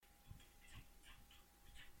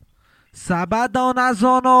Sabadão na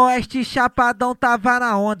Zona Oeste, Chapadão tava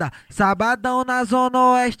na onda. Sabadão na Zona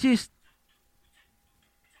Oeste.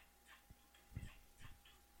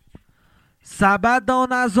 Sabadão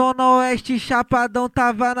na Zona Oeste, Chapadão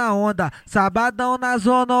tava na onda. Sabadão na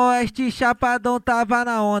Zona Oeste, Chapadão tava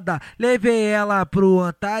na onda. Levei ela pro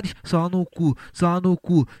Antares, só no cu, só no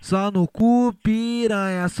cu, só no cu,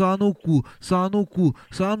 piranha, só no cu, só no cu,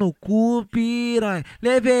 só no cu, piranha.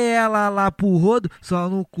 Levei ela lá pro rodo, só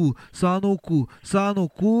no cu, só no cu, só no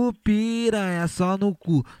cu, piranha, só no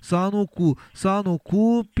cu, só no cu, só no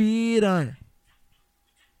cu, piranha.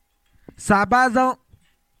 Sabadão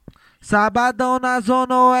Sabadão na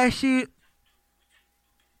Zona Oeste.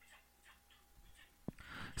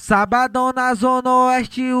 Sabadão na Zona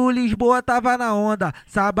Oeste, o Lisboa tava na onda.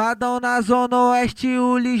 Sabadão na Zona Oeste,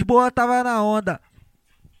 o Lisboa tava na onda.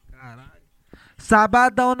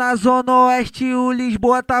 Sabadão na Zona Oeste, o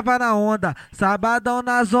Lisboa tava na onda. Sabadão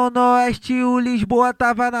na Zona Oeste, o Lisboa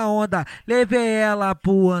tava na onda. Levei ela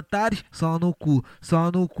pro Antares, só no cu,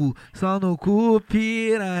 só no cu, só no cu,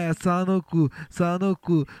 piranha, só no cu, só no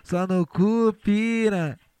cu, só no cu,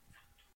 piranha.